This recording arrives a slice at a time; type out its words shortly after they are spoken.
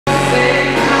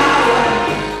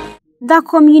The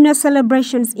communal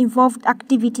celebrations involved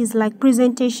activities like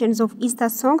presentations of Easter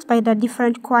songs by the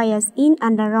different choirs in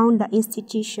and around the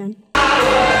institution.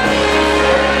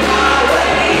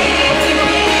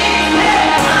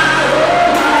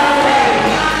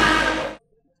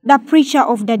 The preacher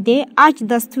of the day urged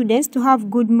the students to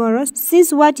have good morals,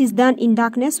 since what is done in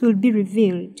darkness will be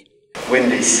revealed. When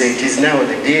they say it is now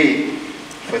the day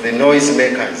for the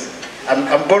noisemakers,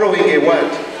 I'm borrowing a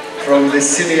word from the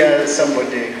senior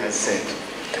somebody has said.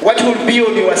 What will be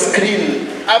on your screen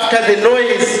after the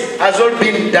noise has all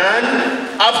been done,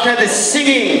 after the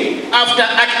singing, after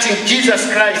acting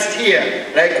Jesus Christ here,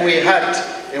 like we had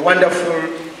a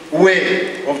wonderful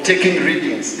way of taking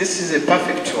readings. This is a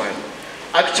perfect one.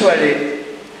 Actually,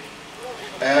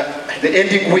 the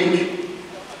ending week,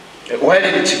 while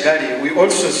in Kigali,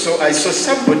 I saw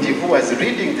somebody who was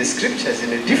reading the scriptures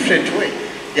in a different way.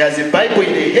 He has a Bible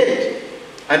in the head,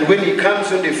 and when he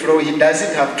comes on the floor, he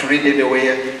doesn't have to read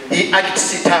anywhere. He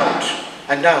acts it out.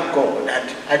 And now God,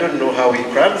 I don't know how he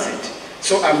grabs it.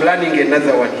 So I'm learning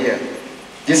another one here.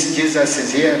 This Jesus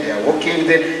is here, they are walking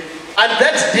there. And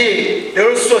that day, they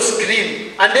also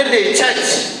scream, and then the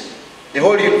church, the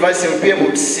whole university will be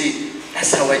able to see,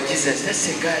 that's our Jesus,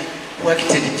 that's a guy who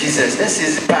acted Jesus, that's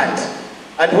his part.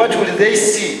 And what will they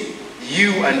see?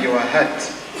 You and your heart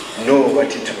know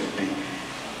what it will be.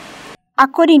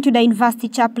 According to the university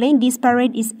chaplain, this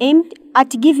parade is aimed at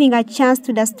giving a chance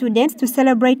to the students to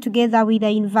celebrate together with the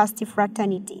university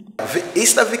fraternity. The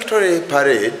Easter Victory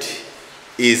Parade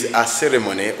is a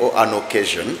ceremony or an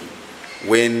occasion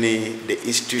when the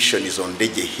institution is on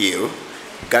Ndejje Hill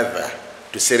gather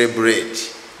to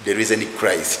celebrate the risen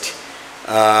Christ.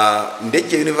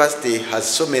 Ndejje University has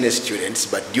so many students,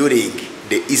 but during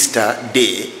the Easter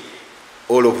day,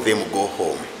 all of them go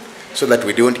home, so that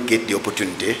we don't get the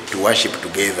opportunity to worship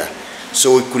together.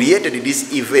 So we created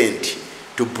this event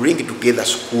to bring together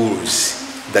schools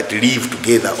that live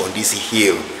together on this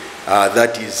hill.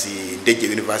 That is Ndejje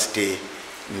University,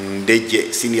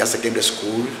 Ndejje Senior Secondary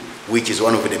School, which is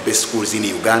one of the best schools in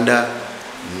Uganda,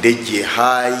 Ndejje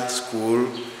High School,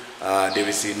 there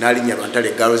is Nali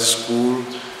Nyarwantale Girls School,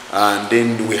 and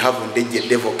then we have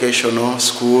Ndejje Vocational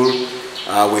School,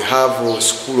 we have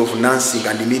School of Nursing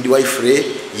and Midwifery,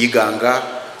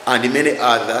 Yiganga, and many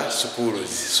other schools.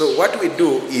 So what we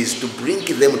do is to bring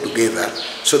them together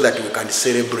so that we can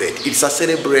celebrate. It's a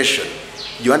celebration.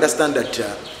 You understand that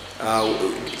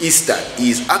Easter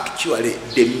is actually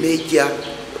the major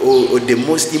or the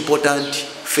most important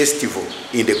festival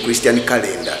in the Christian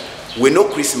calendar. We know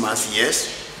Christmas,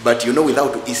 yes, but you know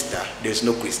without Easter, there's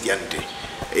no Christianity.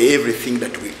 Everything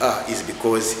that we are is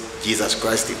because Jesus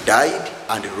Christ died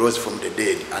and rose from the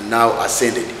dead and now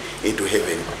ascended into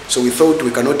heaven. So we thought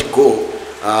we cannot go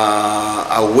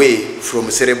away from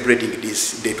celebrating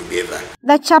this day together.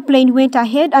 The chaplain went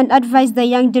ahead and advised the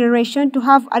young generation to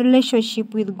have a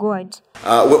relationship with God.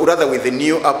 Rather with the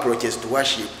new approaches to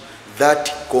worship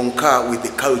that concur with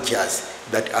the cultures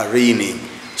that are reigning.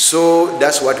 So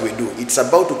that's what we do. It's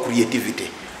about creativity.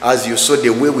 As you saw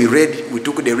the way we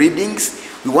took the readings,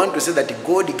 we want to say that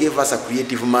God gave us a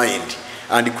creative mind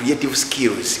and creative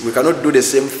skills. We cannot do the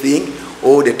same thing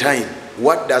all the time.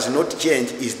 What does not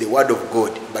change is the word of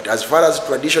God. But as far as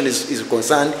tradition is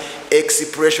concerned,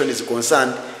 expression is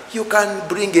concerned, you can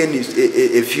bring in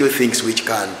a few things which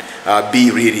can be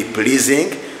really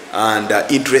pleasing and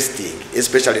interesting,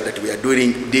 especially that we are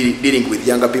dealing with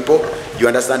younger people. You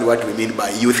understand what we mean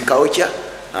by youth culture.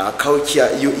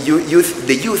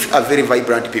 The youth are very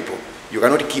vibrant people. You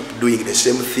cannot keep doing the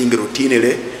same thing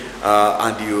routinely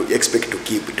and you expect to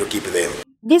keep them.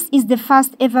 This is the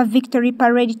first ever victory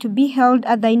parade to be held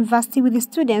at the university with the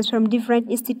students from different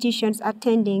institutions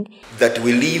attending. That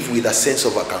we live with a sense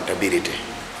of accountability.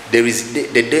 There is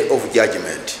the day of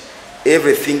judgment.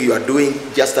 Everything you are doing,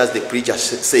 just as the preacher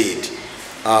said,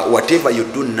 whatever you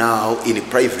do now in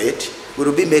private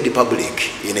will be made public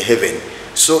in heaven.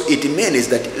 So it means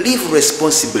that live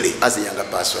responsibly as a younger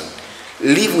person.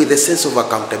 Live with a sense of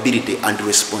accountability and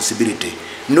responsibility.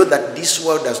 Know that this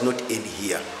world does not end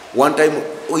here. One time,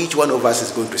 each one of us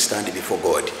is going to stand before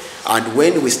God. And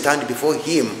when we stand before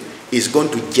Him, He's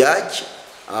going to judge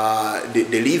the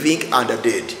living and the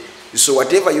dead. So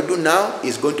whatever you do now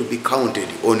is going to be counted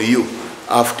on you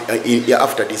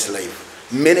after this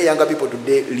life. Many younger people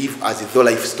today live as though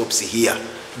life stops here.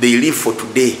 They live for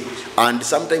today. And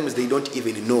sometimes they don't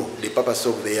even know the purpose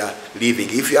of their living.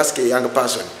 If you ask a young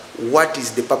person, what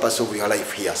is the purpose of your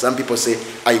life here? Some people say,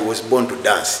 I was born to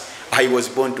dance. I was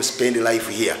born to spend life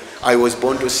here. I was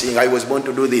born to sing. I was born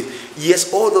to do this.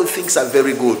 Yes, all those things are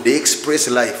very good. They express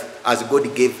life as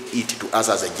God gave it to us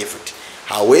as a gift.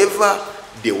 However,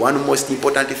 the one most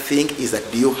important thing is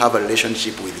that do you have a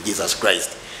relationship with Jesus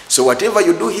Christ? So whatever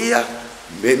you do here,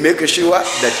 make sure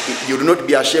that you do not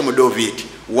be ashamed of it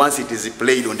once it is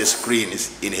played on the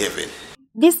screens in heaven.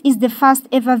 This is the first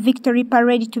ever victory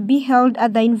parade to be held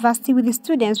at the university with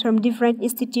students from different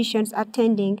institutions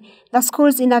attending. The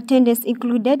schools in attendance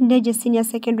included Ndejje Senior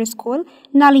Secondary School,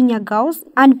 Nalinya Girls,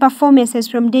 and performances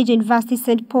from Ndejje University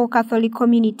St. Paul Catholic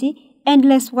Community,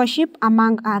 Endless Worship,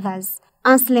 among others.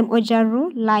 Anselm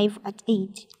Ojaru, live at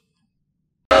 8.